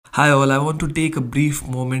Hi, all. I want to take a brief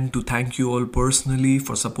moment to thank you all personally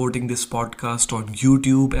for supporting this podcast on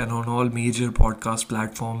YouTube and on all major podcast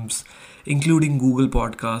platforms, including Google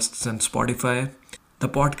Podcasts and Spotify. The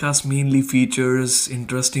podcast mainly features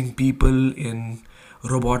interesting people in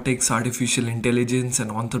robotics, artificial intelligence,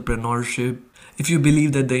 and entrepreneurship. If you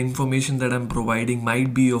believe that the information that I'm providing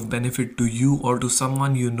might be of benefit to you or to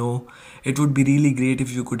someone you know, it would be really great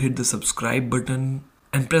if you could hit the subscribe button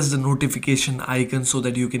and press the notification icon so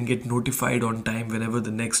that you can get notified on time whenever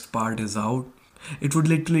the next part is out. It would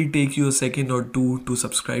literally take you a second or two to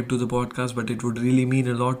subscribe to the podcast, but it would really mean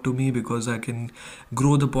a lot to me because I can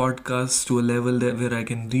grow the podcast to a level where I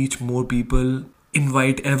can reach more people,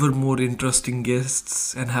 invite ever more interesting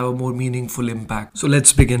guests, and have a more meaningful impact. So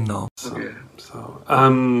let's begin now. Okay.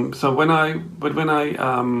 So when I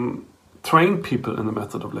train people in the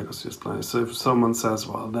method of Lego SeriousPlay, so if someone says,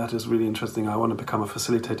 "Well, that is really interesting. I want to become a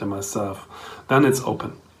facilitator myself," then it's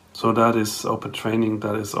open. So that is open training.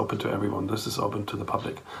 That is open to everyone. This is open to the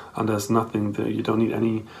public, and there's nothing there. You don't need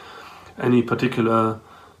any particular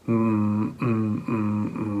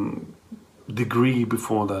degree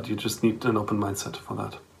before that. You just need an open mindset for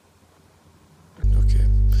that. Okay.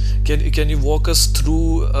 Can you walk us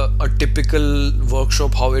through a typical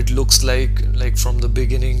workshop, how it looks like from the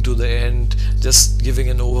beginning to the end, just giving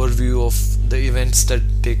an overview of the events that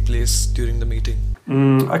take place during the meeting?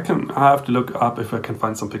 I have to look up if I can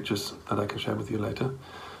find some pictures that I can share with you later.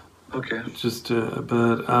 Okay.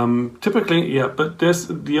 Typically, yeah. But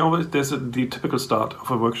the typical start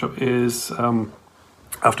of a workshop is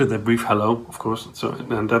after the brief hello, of course. So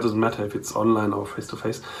and that doesn't matter if it's online or face to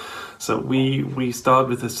face. So we start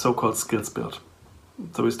with a so-called skills build.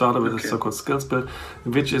 So we started with a so-called skills build,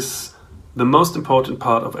 which is the most important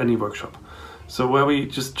part of any workshop. So where we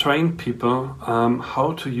just train people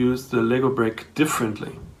how to use the Lego brick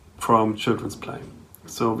differently from children's play.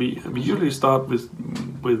 So we usually start with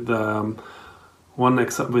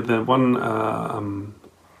one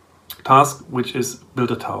task, which is build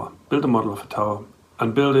a tower, build a model of a tower,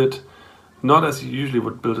 and build it not as you usually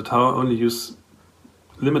would build a tower. Only use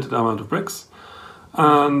limited amount of bricks,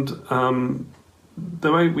 and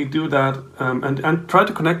the way we do that, and try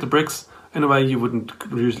to connect the bricks in a way you wouldn't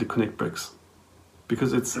usually connect bricks,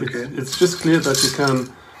 because it's just clear that you can.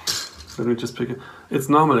 Let me just pick it. It's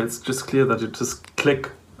normal. It's just clear that you just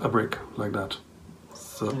click a brick like that.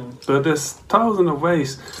 So, but there's thousands of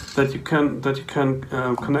ways that you can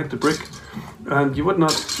connect a brick, and you would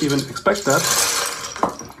not even expect that,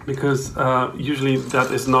 because usually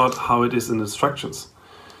that is not how it is in instructions.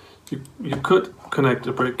 You could connect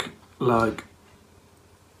a brick like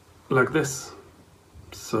this,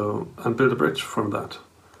 so, and build a bridge from that.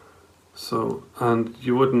 So, and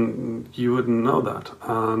you wouldn't know that,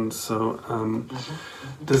 and so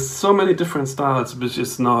there's so many different styles, which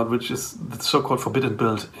is the so-called forbidden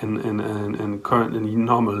build in current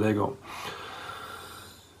normal Lego.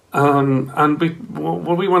 And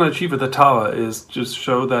what we want to achieve with the tower is just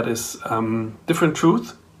show that is different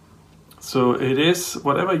truth. So it is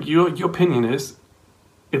whatever your opinion is,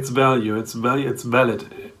 it's valid, it's valued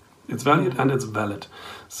and it's valid.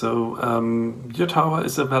 So your tower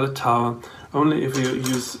is a valid tower only if you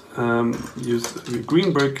use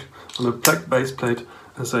green brick on a black base plate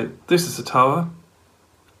and say this is a tower.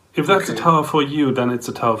 If that's a tower for you, then it's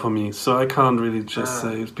a tower for me. So I can't really just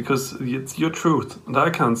say it, because it's your truth, and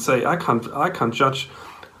I can't judge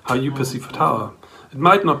how you perceive a tower. It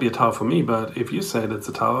might not be a tower for me, but if you say that's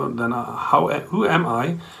a tower, then who am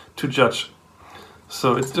I to judge?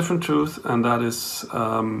 So it's different truth, and that is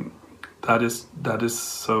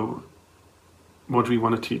so what we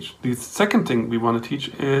want to teach. The second thing we want to teach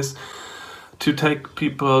is to take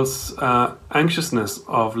people's anxiousness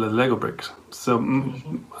of the Lego brick. So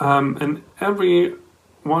in every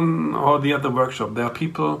one or the other workshop, there are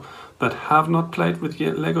people that have not played with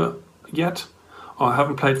Lego yet, or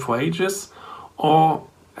haven't played for ages, or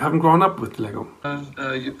haven't grown up with Lego.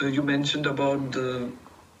 You mentioned about the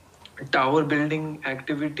tower building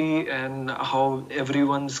activity and how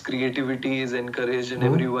everyone's creativity is encouraged and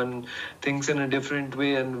everyone thinks in a different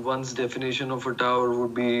way, and one's definition of a tower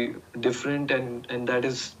would be different, and that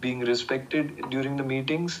is being respected during the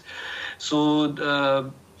meetings.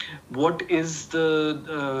 So what is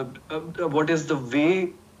the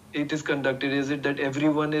way it is conducted? Is it that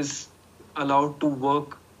everyone is allowed to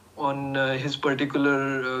work on his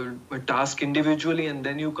particular task individually and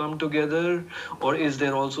then you come together, or is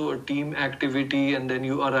there also a team activity and then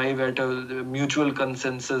you arrive at a mutual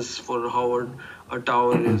consensus for how a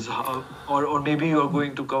tower is, or maybe you are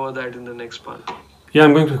going to cover that in the next part? Yeah,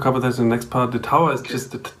 I'm going to cover this in the next part. The tower is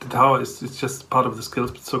just the tower is it's just part of the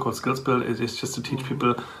skills, so-called skills build. It is just to teach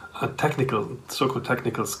people so-called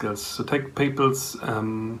technical skills. So take people's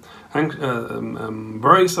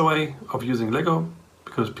worries away of using Lego,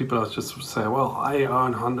 because people are just say, well, I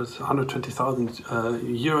earn 120,000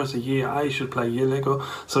 euros a year, I should play Lego.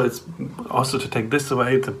 So it's also to take this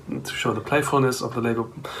away to show the playfulness of the Lego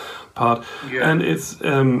part, and it's.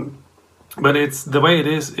 But it's the way it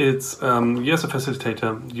is. It's you as a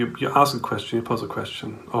facilitator, you ask a question, you pose a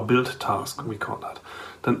question, or build task, we call that.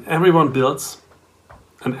 Then everyone builds,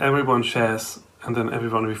 and everyone shares, and then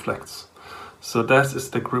everyone reflects. So that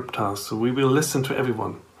is the group task. So we will listen to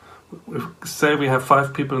everyone. Say we have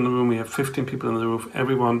 5 people in the room, we have 15 people in the room.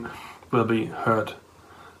 Everyone will be heard.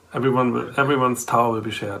 Everyone's tower will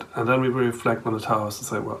be shared, and then we will reflect on the towers and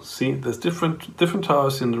say, well, see, there's different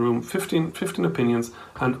towers in the room, 15 opinions,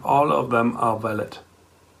 and all of them are valid.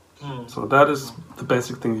 So that is the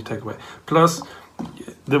basic thing you take away. Plus,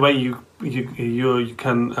 the way you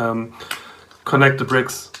can connect the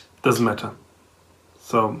bricks doesn't matter.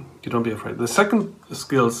 So you don't be afraid. The second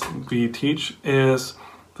skills we teach is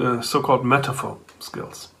the so-called metaphor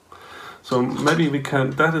skills. So maybe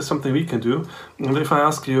that is something we can do. And if I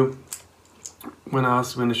ask you, when I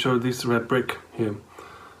show this red brick here,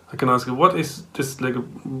 I can ask you, what is this little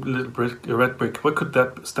brick, a red brick? What could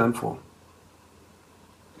that stand for?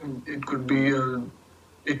 It could be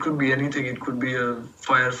anything. It could be a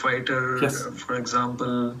firefighter, yes. For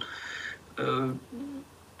example.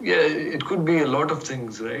 It could be a lot of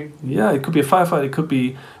things, right? Yeah, it could be a firefighter. It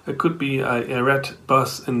could be a red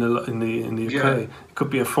bus in the UK. Yeah. It could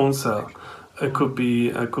be a phone cell. It could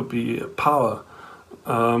be power.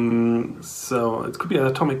 So it could be an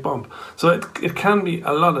atomic bomb. So it can be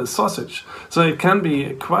a lot of sausage. So it can be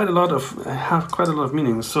have quite a lot of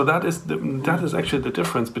meanings. So that is actually the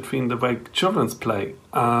difference between the way children play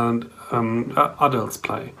and adults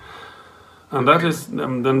play. And that is,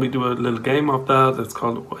 then we do a little game of that. It's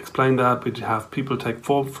called Explain That. We have people take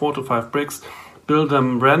 4 to 5 bricks, build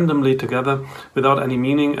them randomly together without any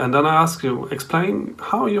meaning, and then I ask you, explain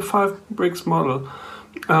how your 5 bricks model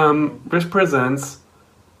represents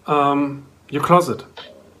your closet.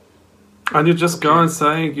 And you just go and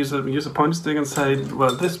say, use a pointer stick and say,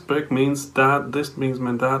 well, this brick means that, this means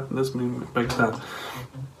that, this means that.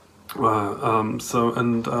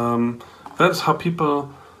 That's how people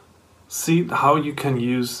see how you can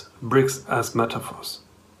use bricks as metaphors.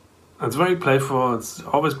 It's very playful. It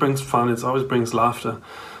always brings fun. It always brings laughter,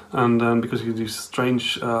 and because you do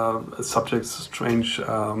strange subjects, strange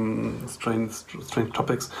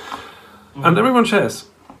topics, and everyone shares.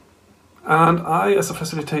 And I, as a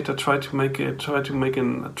facilitator, try to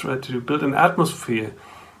build an atmosphere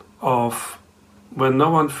of where no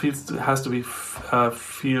one has to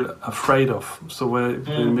feel afraid of. So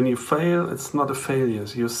when you fail, it's not a failure.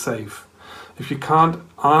 So you're safe. If you can't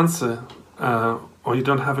answer or you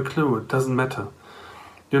don't have a clue, it doesn't matter.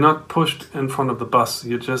 You're not pushed in front of the bus.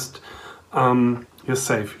 You're just you're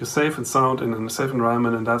safe. You're safe and sound in a safe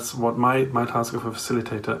environment, and that's what my task of a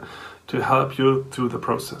facilitator, to help you through the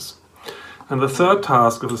process. And the third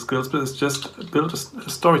task of the skills build is just build a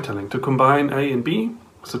storytelling to combine A and B.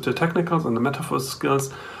 So the technicals and the metaphor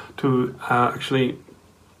skills to actually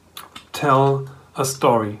tell a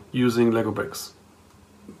story using Lego bricks.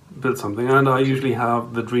 Build something, and I usually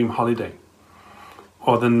have the dream holiday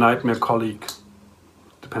or the nightmare colleague,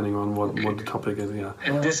 depending on what the topic is. Yeah.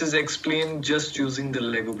 And this is explained just using the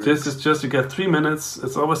Lego bricks. This is just, you get 3 minutes.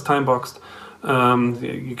 It's always time boxed.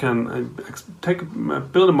 You can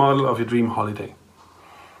build a model of your dream holiday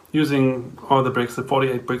using all the bricks, the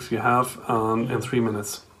 48 bricks you have, in 3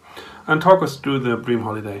 minutes, and talk us through the dream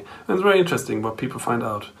holiday. And it's very interesting what people find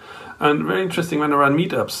out, and very interesting when I run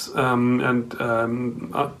meetups.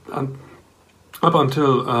 Up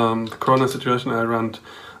until the Corona situation, I ran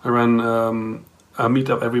a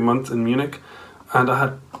meetup every month in Munich, and I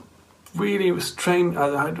had really strange.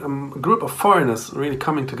 I had a group of foreigners really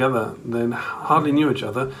coming together. They hardly knew each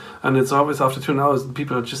other, and it's always after 2 hours.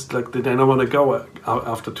 People are just like, they don't want to go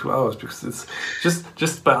after 2 hours, because it's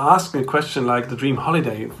just by asking a question like the dream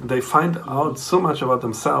holiday, they find out so much about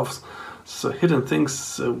themselves, so hidden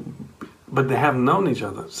things. But they haven't known each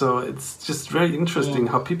other, so it's just very interesting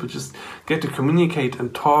how people just get to communicate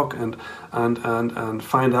and talk and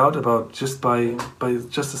find out about just by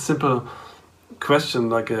just a simple question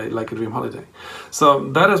like a dream holiday. So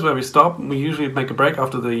that is where we stop. We usually make a break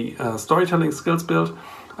after the storytelling skills build,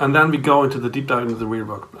 and then we go into the deep dive into the real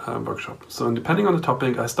workshop. So depending on the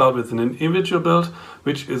topic, I start with an individual build,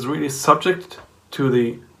 which is really subject to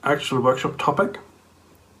the actual workshop topic.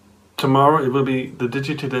 tomorrow it will be the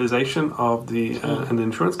digitalization of the and the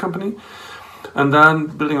insurance company, and then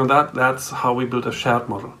building on that, that's how we build a shared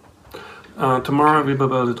model. Tomorrow we will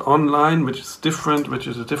build it online, which is different, which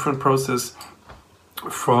is a different process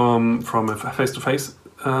from a face-to-face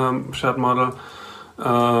shared model.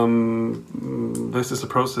 This is a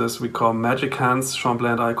process we call Magic Hands.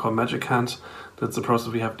 Champlain and I call Magic Hands. That's a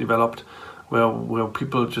process we have developed where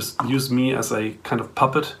people just use me as a kind of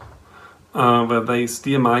puppet, where they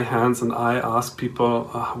steer my hands and I ask people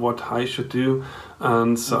what I should do.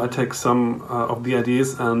 And so I take some of the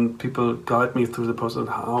ideas and people guide me through the process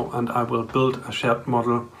and I will build a shared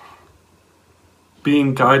model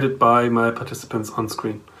being guided by my participants on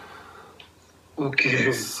screen.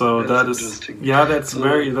 Okay. So That's that is, interesting. yeah, that's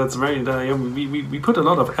very, we put a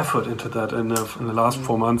lot of effort into that in the last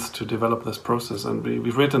 4 months to develop this process, and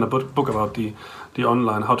we've written a book about the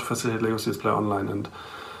online, how to facilitate Lego SeriousPlay online, and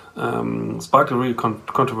sparked a really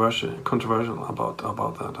controversial about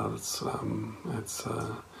that. It's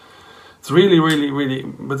really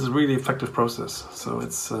it's a really effective process. So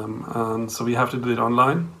it's and so we have to do it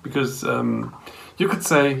online because you could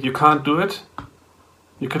say you can't do it.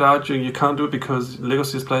 You could argue you can't do it because Lego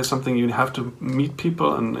SeriousPlay is something you have to meet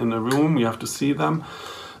people in a room, you have to see them.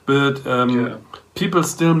 But people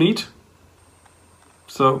still meet.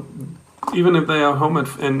 So even if they are home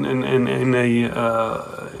in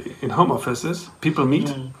home offices, people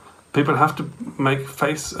meet. People have to make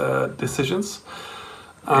face decisions.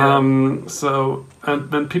 So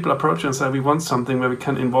and then people approach you and say we want something where we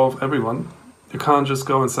can involve everyone. You can't just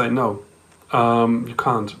go and say no. You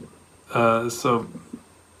can't. So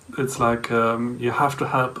it's like you have to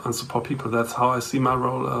help and support people. That's how I see my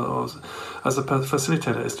role as a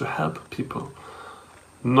facilitator, is to help people,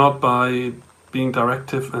 not by being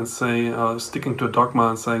directive and say sticking to a dogma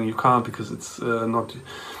and saying you can't because it's not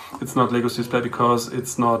Lego SeriousPlay because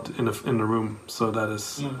it's not in a room. So that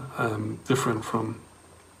is different from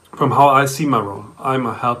how I see my role. I'm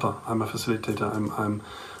a helper. I'm a facilitator. I'm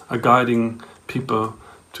a guiding people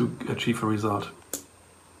to achieve a result.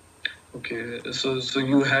 Okay, so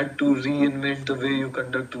you had to reinvent the way you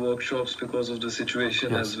conduct workshops because of the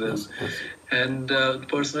situation as well. Yes. And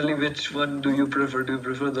personally, which one do you prefer? Do you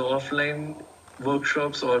prefer the offline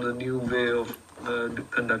workshops or the new way of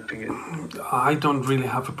conducting it? I don't really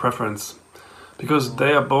have a preference because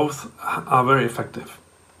they are both very effective.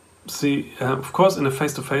 See, of course, in a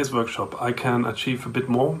face-to-face workshop, I can achieve a bit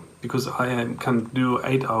more because I can do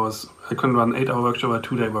 8 hours. I can run 8-hour workshop or a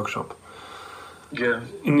 2-day workshop. Yeah.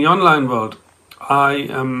 In the online world,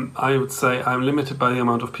 I would say I'm limited by the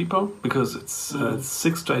amount of people because it's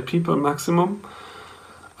 6 to 8 people maximum,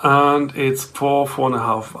 and it's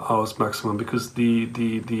 4.5 hours maximum because the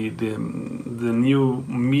new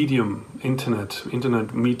medium internet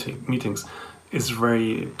meetings is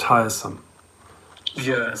very tiresome.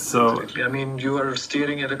 Yeah. So exactly. I mean, you are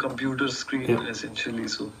staring at a computer screen essentially.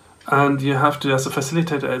 So. And you have to, as a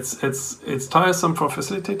facilitator, it's tiresome for a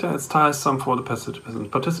facilitator. It's tiresome for the participants.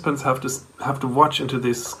 Participants have to watch into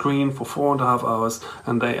this screen for 4.5 hours,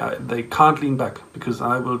 and they can't lean back because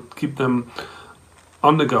I will keep them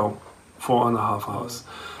on the go 4.5 hours.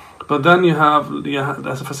 But then you have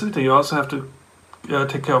as a facilitator, you also have to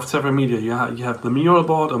take care of several media. You have the mural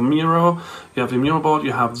board or Miro. You have the mural board.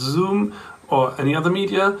 You have Zoom or any other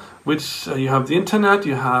media, which you have the internet,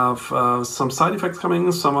 you have some side effects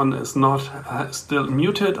coming, someone is not still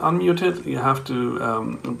unmuted, you have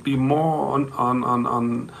to be more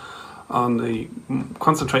on the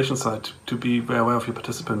concentration side to be very aware of your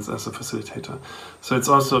participants as a facilitator. So it's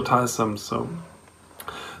also tiresome. So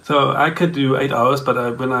I could do 8 hours, but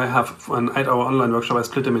when I have an 8-hour online workshop, I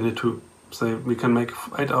split them into 2. So we can make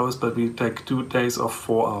 8 hours, but we take 2 days of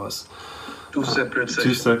 4 hours. 2 separate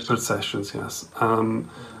sessions. 2 separate sessions, yes. I'm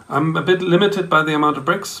a bit limited by the amount of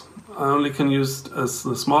bricks. I only can use a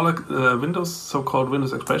smaller Windows, so-called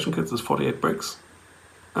Windows expression kits. It's 48 bricks.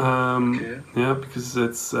 Yeah, because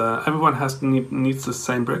it's everyone needs the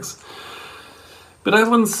same bricks. But I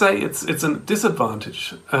wouldn't say it's a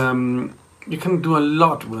disadvantage. You can do a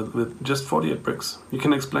lot with just 48 bricks. You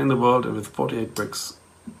can explain the world with 48 bricks.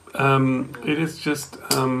 It is just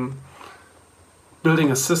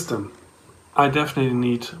building a system. I definitely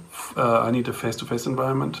need a face-to-face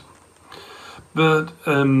environment, but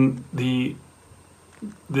the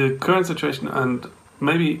current situation, and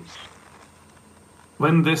maybe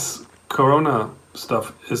when this Corona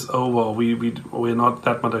stuff is over, we're not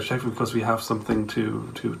that much affected because we have something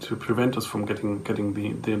to prevent us from getting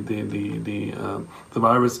the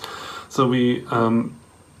virus. So we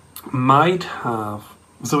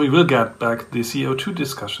we will get back the CO2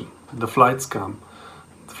 discussion, the flight scam.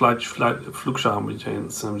 Flugscham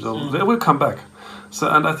chains. So they will come back. So,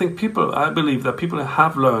 and I think I believe that people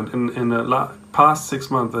have learned in the past 6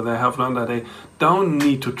 months that they have learned that they don't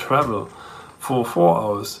need to travel for 4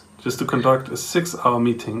 hours just to conduct a 6-hour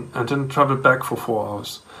meeting and then travel back for 4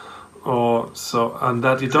 hours. And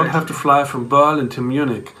that you don't have to fly from Berlin to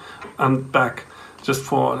Munich and back just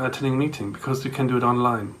for attending a meeting, because you can do it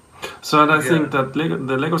online. So, and I think that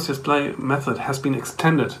the Lego SeriousPlay method has been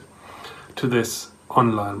extended to this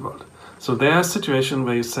online world. So there are situations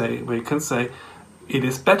where you can say it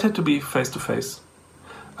is better to be face to face,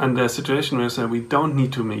 and there are situations where you say we don't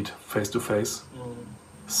need to meet face to face.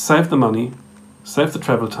 Save the money, save the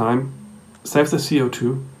travel time, save the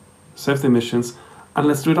CO2, save the emissions, and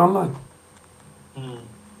let's do it online.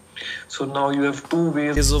 So now you have 2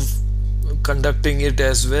 ways of conducting it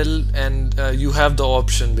as well, and you have the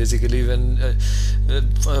option basically when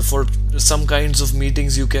for some kinds of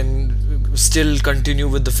meetings you can still continue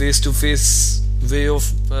with the face-to-face way of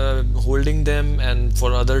holding them, and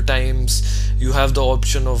for other times you have the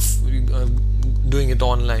option of doing it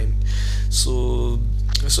online. So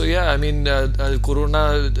yeah, I mean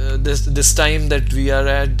Corona, this time that we are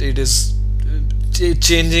at, it is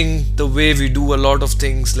changing the way we do a lot of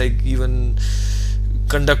things, like even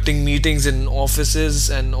conducting meetings in offices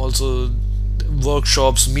and also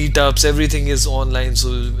workshops, meetups, everything is online. So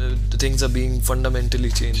the things are being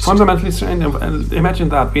fundamentally changed. Fundamentally changed. Imagine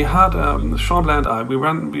that we had Sean and I. We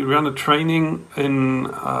ran a training in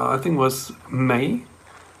I think it was May,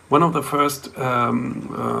 one of the first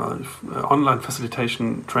online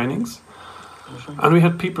facilitation trainings, and we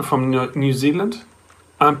had people from New Zealand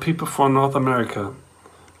and people from North America,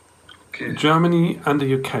 Germany and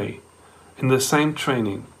the UK, in the same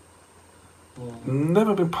training.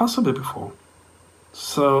 Never been possible before.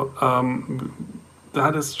 So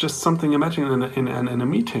that is just something. Imagine in a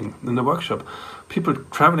meeting, in a workshop, people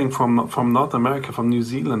traveling from North America, from New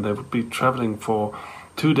Zealand, they would be traveling for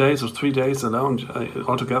 2 days or 3 days alone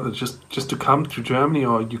altogether just to come to Germany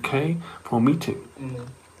or UK for a meeting.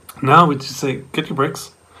 Now we just say, get your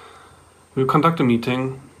bricks. We conduct a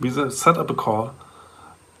meeting, we set up a call,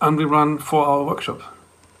 and we run 4-hour workshop.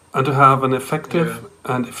 And to have an effective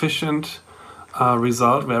and efficient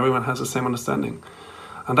result where everyone has the same understanding.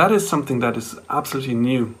 And that is something that is absolutely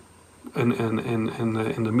new in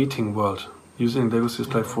the meeting world, using Lego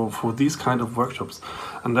SeriousPlay for these kind of workshops.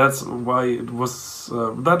 And that's why it was,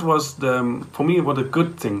 for me, what a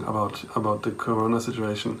good thing about the Corona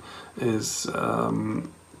situation is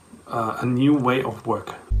a new way of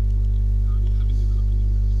work.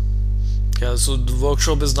 Yeah, so the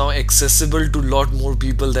workshop is now accessible to a lot more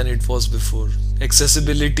people than it was before.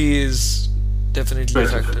 Accessibility is definitely a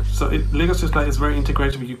factor. So Lego SeriousPlay is very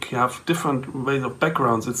integrated. You have different ways of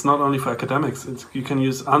backgrounds. It's not only for academics. You can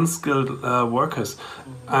use unskilled workers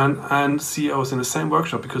and CEOs in the same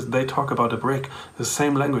workshop, because they talk about a brick, the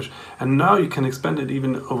same language. And now you can expand it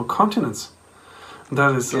even over continents.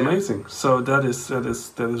 That is amazing. So that is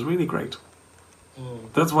really great.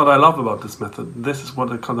 That's what I love about this method. This is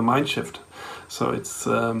what I call the mind shift. So it's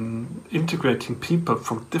integrating people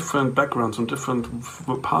from different backgrounds, from different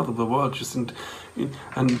parts of the world,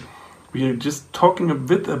 and we are just talking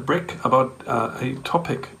with a brick about a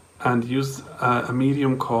topic, and use a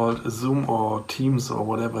medium called Zoom or Teams or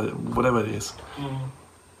whatever it is.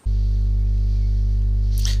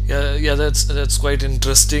 Yeah, that's quite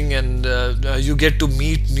interesting, and you get to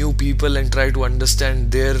meet new people and try to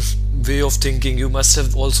understand their way of thinking. You must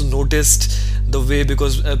have also noticed the way,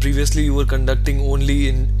 because previously you were conducting only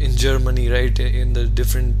in Germany, right, in the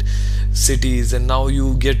different cities, and now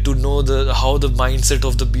you get to know how the mindset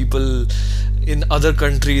of the people in other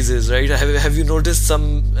countries is, right? Have you noticed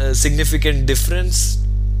some significant difference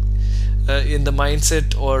in the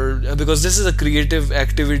mindset, or because this is a creative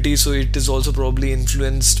activity, so it is also probably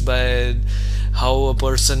influenced by how a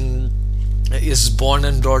person is born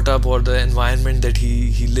and brought up, or the environment that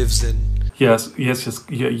he lives in? Yes.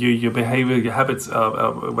 Your behavior, your habits are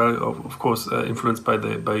of course influenced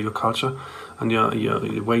by your culture and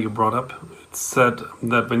your way you're brought up. It's said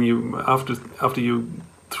that when you after you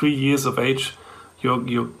 3 years of age,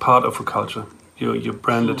 you're part of a culture. You're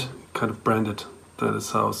branded, kind of branded. That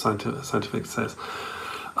is how scientific says.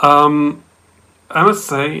 I must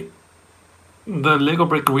say, the Lego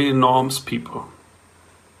brick really norms people.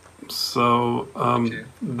 So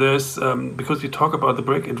there's because you talk about the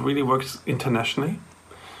brick, it really works internationally.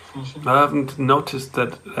 I haven't noticed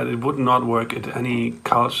that it would not work at any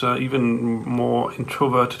culture, even more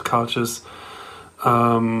introverted cultures,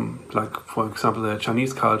 like for example the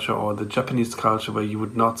Chinese culture or the Japanese culture, where you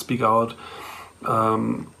would not speak out.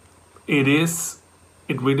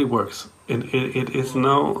 it really works. It is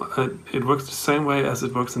no, it works the same way as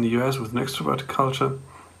it works in the US with an extroverted culture.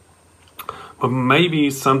 But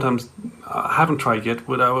maybe sometimes, I haven't tried yet,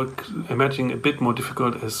 what I would imagine a bit more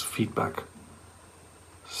difficult is feedback.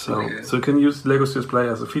 So you can use Lego SeriousPlay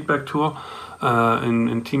as a feedback tool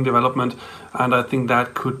in team development, and I think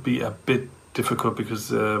that could be a bit difficult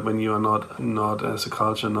because when you are not as a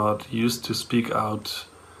culture not used to speak out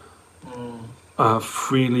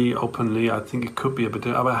freely, openly, I think it could be a bit.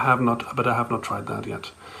 But I have not tried that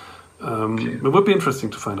yet. It would be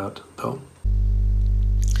interesting to find out, though.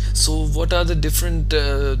 So what are the different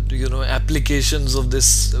applications of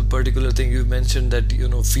this particular thing? You mentioned that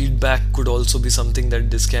feedback could also be something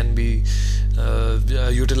that this can be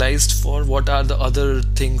utilized for. What are the other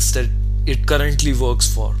things that it currently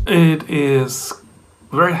works for? It is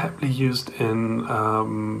very heavily used in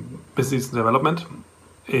business development.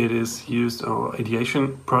 It is used in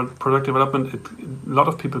ideation, product development. A lot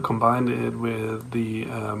of people combine it with the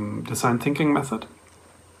design thinking method.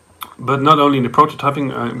 But not only in the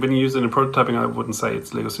prototyping. When you use it in prototyping, I wouldn't say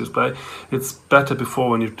it's Lego SeriousPlay. It's better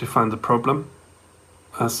before when you define the problem.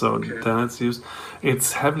 Then it's used.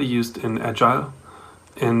 It's heavily used in Agile,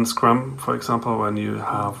 in Scrum, for example, when you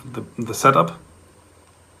have the setup,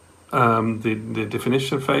 the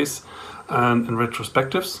definition phase, and in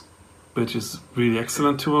retrospectives, which is really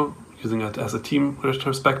excellent tool, using it as a team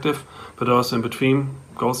retrospective, but also in between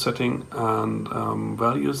goal setting and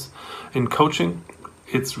values. In coaching,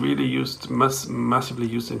 it's really used, massively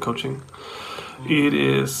used in coaching. It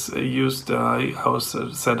is used, I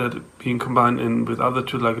also said that, being combined with other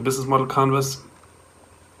tools like a business model canvas.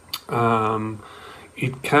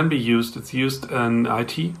 It can be used, it's used in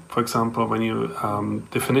IT, for example, when you,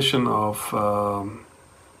 definition of,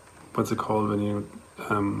 what's it called, when you,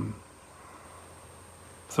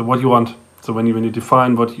 so what you want. So when you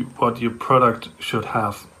define what your product should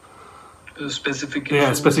have. Specifications.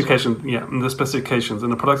 Yeah, specification. Yeah, the specifications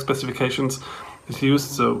and the product specifications is used.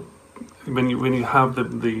 So when you have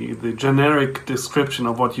the generic description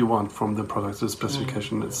of what you want from the product, the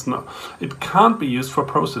specification, it can't be used for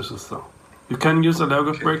processes though. You can use a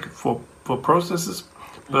Lego brick for processes,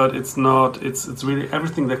 but it's not. It's really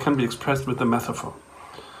everything that can be expressed with the metaphor.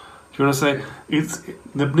 Do you want to say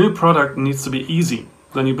the new product needs to be easy?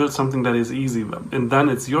 Then you build something that is easy, and then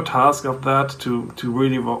it's your task of that to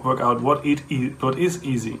really work out what is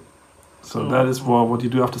easy. So that is what you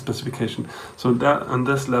do after specification. So that on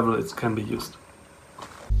this level it can be used.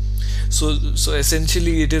 So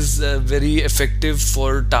essentially it is very effective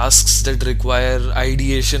for tasks that require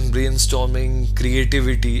ideation, brainstorming,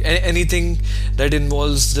 creativity, anything that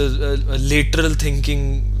involves the lateral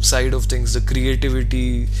thinking side of things, the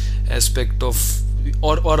creativity aspect of,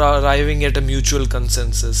 or arriving at a mutual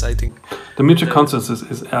consensus. I think the mutual consensus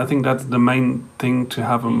is, I think that's the main thing to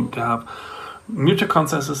have mutual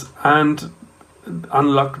consensus and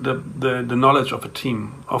unlock the knowledge of a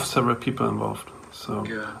team of several people involved. So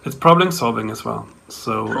it's problem solving as well.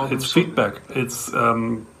 So it's feedback, it's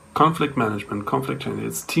conflict management, conflict change,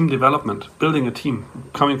 it's team development, building a team,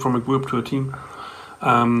 coming from a group to a team.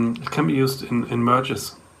 It can be used in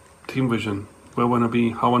merges, team vision, where I want to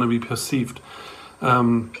be, how I want to be perceived. I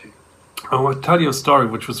will tell you a story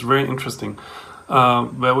which was very interesting,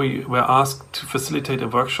 where we were asked to facilitate a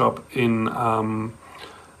workshop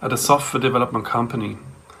at a software development company,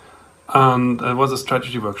 and it was a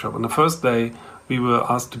strategy workshop. On the first day, we were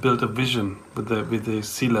asked to build a vision with the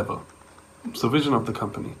C-level, so vision of the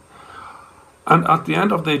company. And at the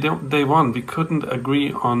end of day one, they couldn't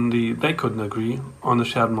agree on the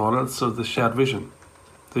shared model, so the shared vision.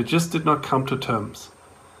 They just did not come to terms.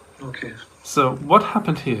 Okay. So what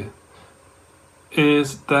happened here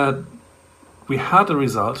is that we had a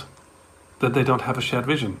result that they don't have a shared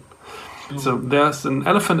vision. So there's an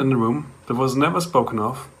elephant in the room that was never spoken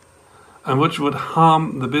of, and which would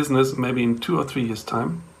harm the business maybe in 2 or 3 years'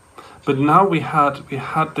 time. But now we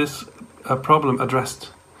had this problem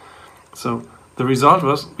addressed. So the result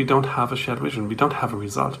was we don't have a shared vision. We don't have a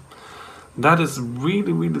result. That is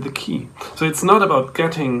really, really the key. So it's not about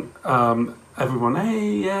getting everyone,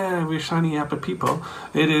 hey, yeah, we're shiny happy people.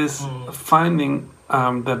 It is finding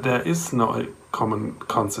that there is no common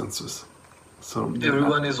consensus. So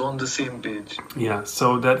everyone is on the same page. Yeah,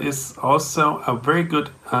 so that is also a very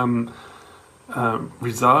good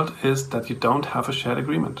result, is that you don't have a shared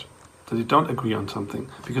agreement, that you don't agree on something,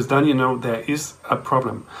 because then you know there is a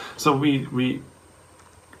problem. So we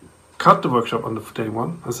cut the workshop on the day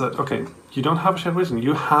one and said, okay, you don't have a shared vision,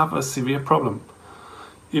 you have a severe problem.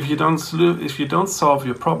 If you don't solve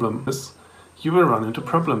your problems, you will run into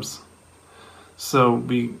problems. So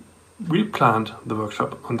we replanned the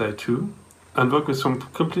workshop on day two, and work with some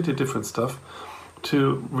completely different stuff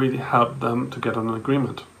to really help them to get on an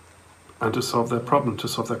agreement and to solve their problem, to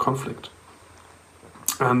solve their conflict.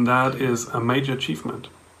 And that is a major achievement.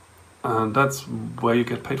 And that's where you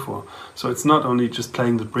get paid for. So it's not only just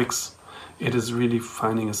playing the bricks, it is really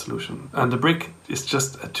finding a solution. And the brick is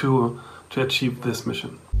just a tool to achieve this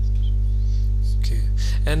mission. Okay.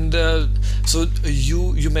 And so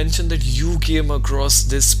you mentioned that you came across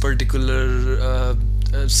this particular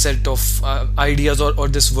set of ideas or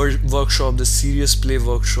this workshop, the SeriousPlay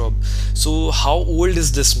workshop. So how old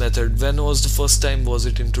is this method? When was the first time was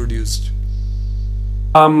it introduced?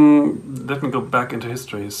 Let me go back into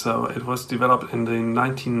history. So it was developed in the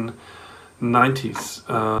 1990s.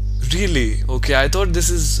 Really? Okay, I thought this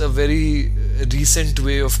is a very recent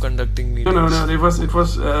way of conducting meetings. No. It was.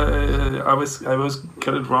 I was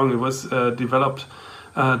get it wrong. It was developed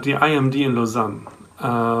the IMD in Lausanne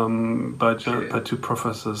by two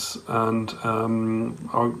professors, and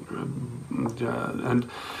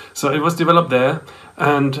so it was developed there.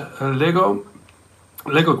 And Lego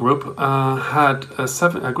Group had a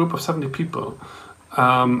group of 70 people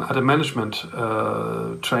at a management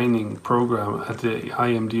training program at the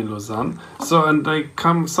IMD in Lausanne. So, and they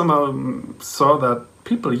somehow saw that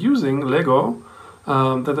people using Lego,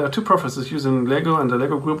 that there are two professors using Lego and the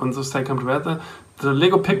Lego Group, and those they come together. The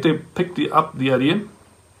Lego picked up the idea,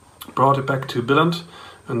 brought it back to Billund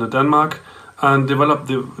in Denmark, and developed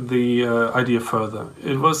the idea further.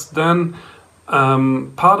 It was then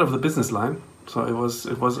part of the business line. So it was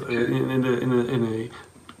in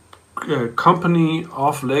a company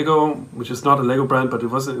of Lego, which is not a Lego brand, but it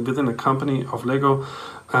was within a company of Lego,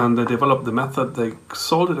 and they developed the method. They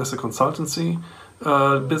sold it as a consultancy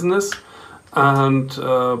business, and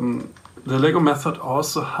the Lego method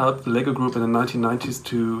also helped the Lego Group in the 1990s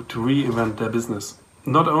to reinvent their business.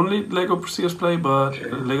 Not only Lego SeriousPlay, but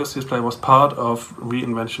Lego SeriousPlay was part of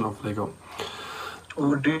reinvention of Lego.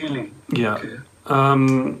 Oh, really? Yeah. Okay.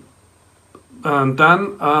 And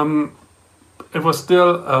then it was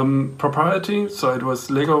still proprietary, so it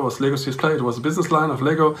was Lego SeriousPlay. It was a business line of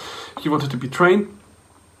Lego. You wanted to be trained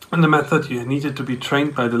in the method. You needed to be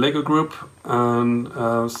trained by the Lego Group, and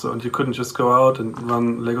so you couldn't just go out and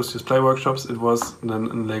run Lego SeriousPlay workshops. It was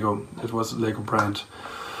then in Lego. It was Lego brand.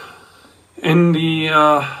 In the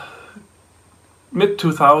mid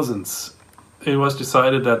 2000s. It was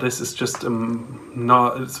decided that this is just it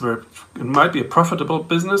might be a profitable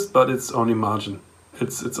business, but it's only margin.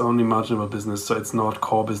 It's only marginal business, so it's not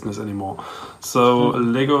core business anymore. So the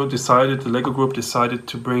Lego Group decided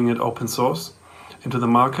to bring it open source into the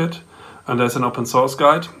market, and there's an open source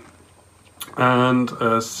guide. And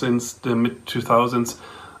since the mid 2000s,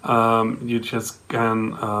 you just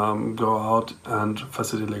can go out and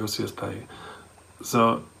facilitate Lego SeriousPlay.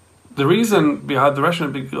 So the reason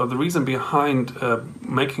behind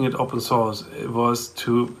making it open source was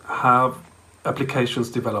to have applications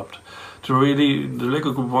developed. The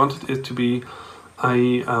Lego Group wanted it to be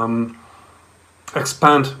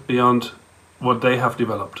expand beyond what they have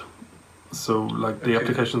developed. So, like the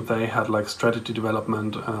applications they had, like strategy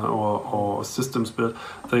development or systems build,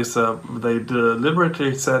 they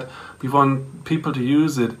deliberately said we want people to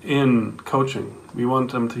use it in coaching. We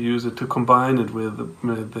want them to use it to combine it with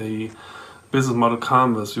the business model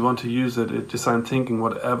canvas. We want to use it in design thinking,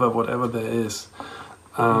 whatever there is.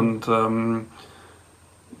 And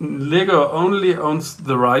Lego only owns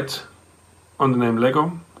the right on the name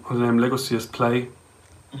Lego, on the name Lego SeriousPlay,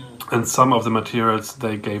 and some of the materials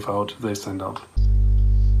they send out.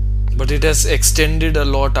 But it has extended a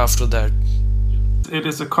lot after that. It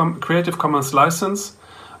is a Creative Commons license,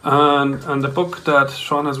 and the book that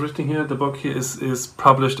Sean has written here, the book here is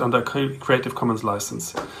published under Creative Commons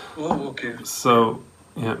license. Oh, okay. So,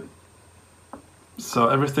 yeah. So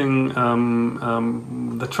everything,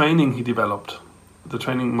 the training he developed, the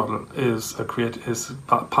training model is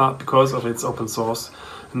part because of its open source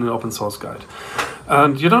and an open source guide.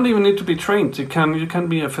 And you don't even need to be trained. You can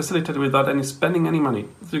be a facilitator without spending any money.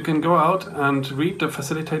 You can go out and read the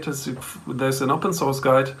facilitators. There's an open source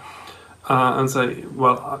guide, and say,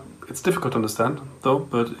 well, it's difficult to understand though,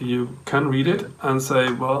 but you can read it and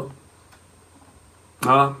say, well,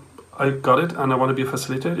 I got it and I want to be a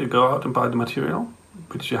facilitator. You go out and buy the material,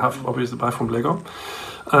 which you have obviously buy from Lego.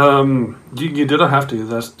 You don't have to.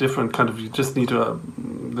 There's different kind of. You just need to.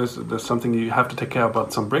 There's something you have to take care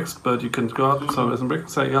about some bricks, but you can go out with some bricks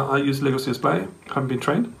and say, yeah, I use Lego SeriousPlay. Haven't been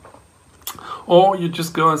trained. Or you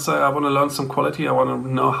just go and say, I want to learn some quality. I want to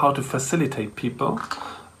know how to facilitate people,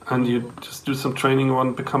 and you just do some training. You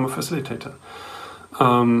want to become a facilitator.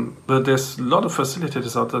 But there's a lot of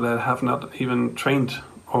facilitators out there that have not even trained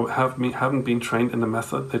or haven't been trained in the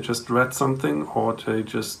method. They just read something, or they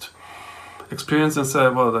just experience and say,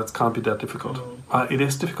 well, that can't be that difficult. It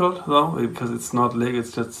is difficult though, because it's not legal.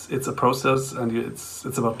 It's a process, and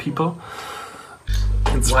it's about people.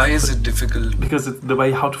 Why is it difficult? Because it's the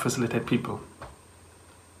way how to facilitate people.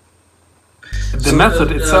 The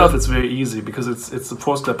method itself is very easy, because it's a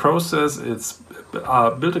 4-step process. It's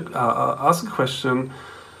ask a question,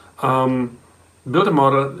 build a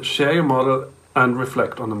model, share your model, and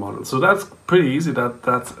reflect on the model. So that's pretty easy.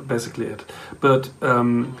 That's basically it. But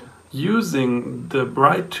using the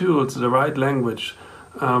right tools, the right language,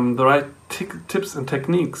 the right tips and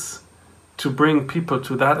techniques to bring people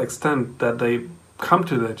to that extent that they come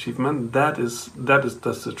to the achievement, that's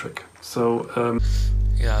the trick. So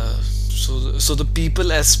yeah. So the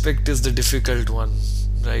people aspect is the difficult one,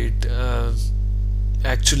 right?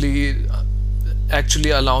 Actually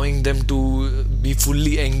allowing them to be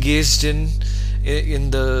fully engaged in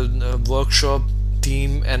the workshop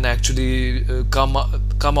theme, and actually come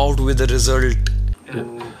out with a result. Yeah.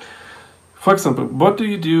 For example, what do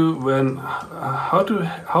you do when how to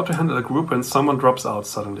handle a group when someone drops out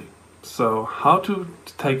suddenly? So how to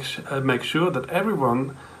make sure that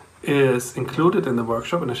everyone is included in the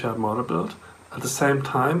workshop in a shared model build at the same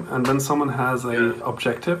time, and when someone has a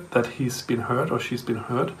objective that he's been heard or she's been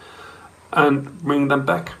heard, and bring them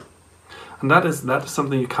back. And that is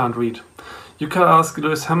something you can't read. You can ask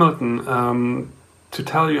Lewis Hamilton to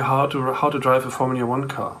tell you how to drive a Formula 1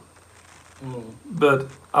 car,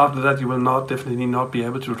 but after that you will definitely not be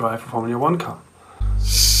able to drive a Formula 1 car.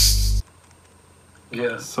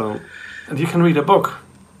 Yeah. So, and you can read a book.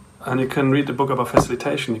 And you can read a book about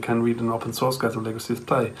facilitation. You can read an open source guide of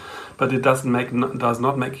SeriousPlay, but it does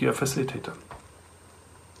not make you a facilitator.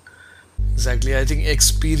 Exactly. I think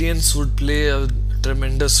experience would play a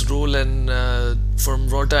tremendous role, and from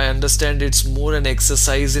what I understand, it's more an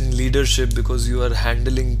exercise in leadership, because you are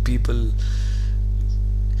handling people.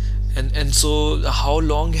 And so, how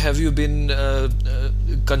long have you been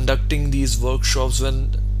conducting these workshops?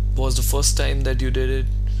 When was the first time that you did it?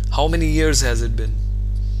 How many years has it been?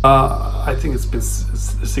 I think it's been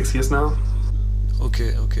 6 years now.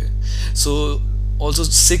 Okay. So also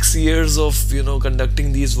 6 years of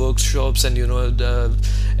conducting these workshops, and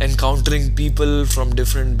encountering people from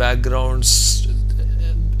different backgrounds,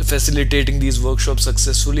 facilitating these workshops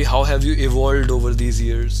successfully. How have you evolved over these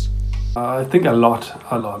years? I think a lot.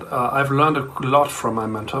 I've learned a lot from my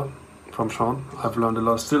mentor, from Sean. I've learned a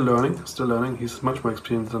lot. Still learning. He's much more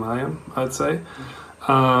experienced than I am, I'd say.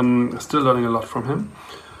 Still learning a lot from him.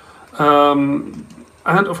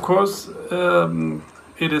 And of course,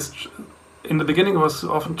 it is in the beginning was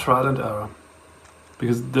often trial and error,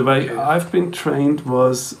 because the way I've been trained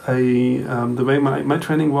was the way my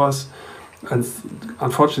training was, and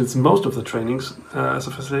unfortunately it's most of the trainings as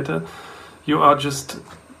a facilitator, you are just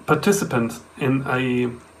participant in a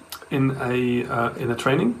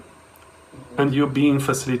training, and you're being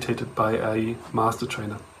facilitated by a master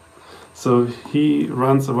trainer. So he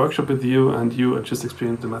runs a workshop with you, and you just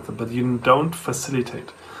experience the method, but you don't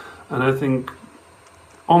facilitate. And I think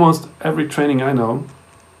almost every training I know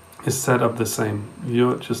is set up the same.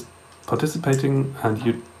 You're just participating,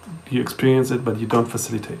 and you experience it, but you don't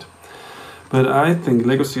facilitate. But I think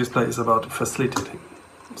Lego SeriousPlay is about facilitating.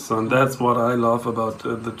 So, and that's what I love about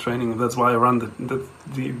the training. That's why I run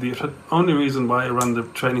the only reason why I run the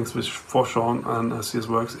trainings for Sean and CS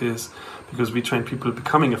Works is because we train people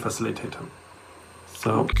becoming a facilitator.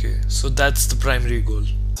 So okay, so that's the primary goal.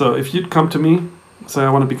 So if you'd come to me, say I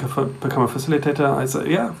want to become a facilitator, I say,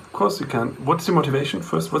 yeah, of course you can. What's your motivation?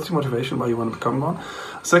 First, what's your motivation why you want to become one?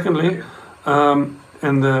 Secondly,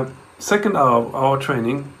 in the second hour of our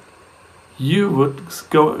training, you would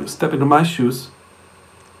step into my shoes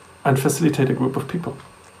and facilitate a group of people.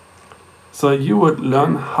 So you would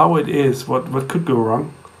learn how it is, what could go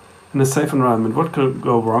wrong in a safe environment, what could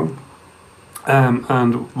go wrong, and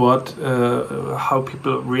how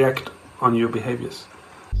people react on your behaviors.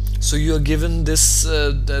 So you are given this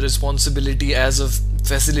the responsibility as a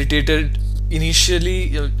facilitator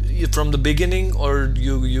initially from the beginning, or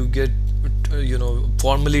you get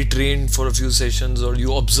formally trained for a few sessions, or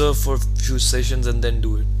you observe for a few sessions and then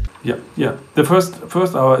do it? Yeah. The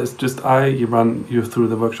first hour is just I run you through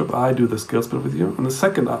the workshop. I do the skills build with you. And the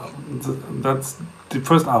second hour, that's the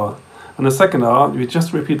first hour. And the second hour, we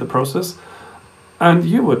just repeat the process, and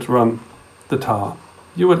you would run the tower.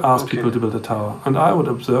 You would ask people to build a tower, and I would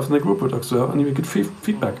observe, and the group would observe, and you would get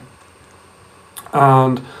feedback.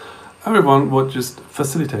 And everyone would just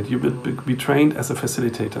facilitate. You would be trained as a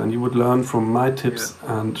facilitator, and you would learn from my tips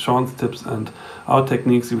and Sean's tips and our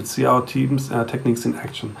techniques. You would see our team's techniques in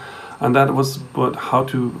action. and that was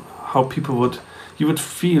you would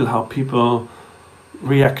feel how people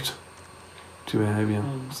react to behavior.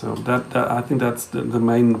 So that I think that's the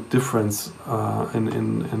main difference in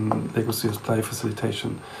Lego SeriousPlay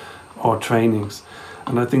facilitation or trainings,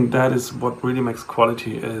 and I think that is what really makes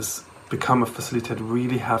quality, is become a facilitator,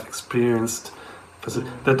 really have experienced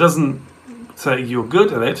that doesn't say you're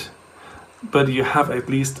good at it, but you have at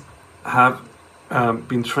least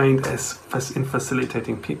been trained in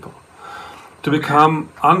facilitating people. To become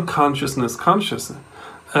unconsciousness conscious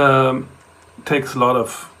takes a lot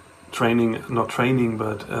of training, not training,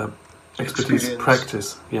 but expertise, Experience.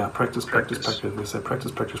 practice. Yeah, practice. We say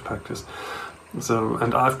practice. So,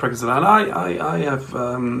 and I've practiced it, and I have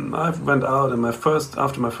I've went out and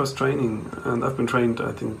after my first training, and I've been trained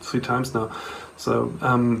I think 3 times now. So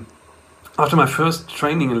after my first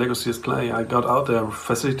training in Lego SeriousPlay, I got out there,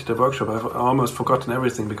 facilitated a workshop. I've almost forgotten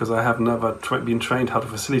everything because I have never been trained how to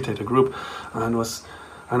facilitate a group, and I was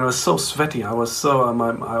so sweaty. I was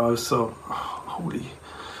so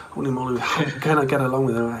holy moly! How can I get along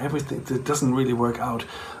with everything? It doesn't really work out.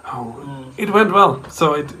 It went well.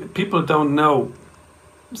 So people don't know.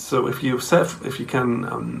 So if you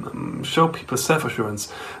can show people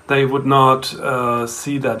self-assurance, they would not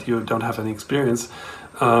see that you don't have any experience.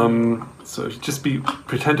 So you just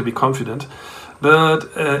pretend to be confident, but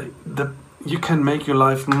you can make your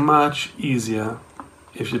life much easier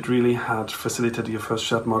if you'd really had facilitated your first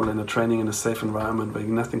shot model in a training in a safe environment where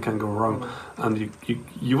nothing can go wrong, and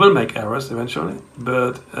you will make errors eventually,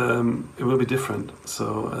 but it will be different.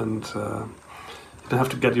 So you don't have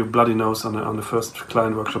to get your bloody nose on the first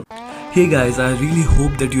client workshop. Hey guys, I really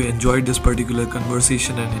hope that you enjoyed this particular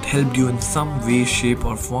conversation and it helped you in some way, shape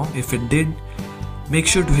or form. If it did, make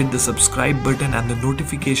sure to hit the subscribe button and the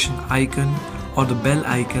notification icon or the bell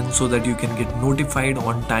icon so that you can get notified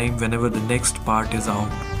on time whenever the next part is out.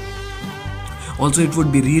 Also, it would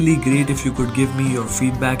be really great if you could give me your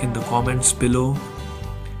feedback in the comments below.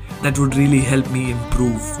 That would really help me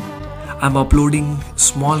improve. I'm uploading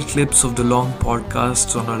small clips of the long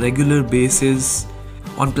podcasts on a regular basis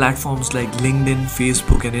on platforms like LinkedIn,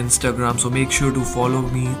 Facebook and Instagram, so make sure to follow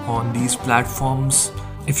me on these platforms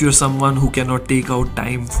if you're someone who cannot take out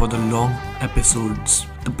time for the long episodes.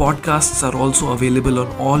 The podcasts are also available on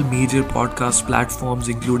all major podcast platforms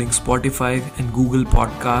including Spotify and Google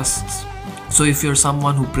Podcasts. So if you're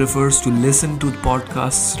someone who prefers to listen to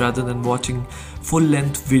podcasts rather than watching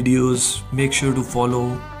full-length videos, make sure to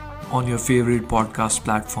follow on your favorite podcast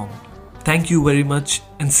platform. Thank you very much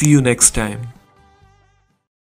and see you next time.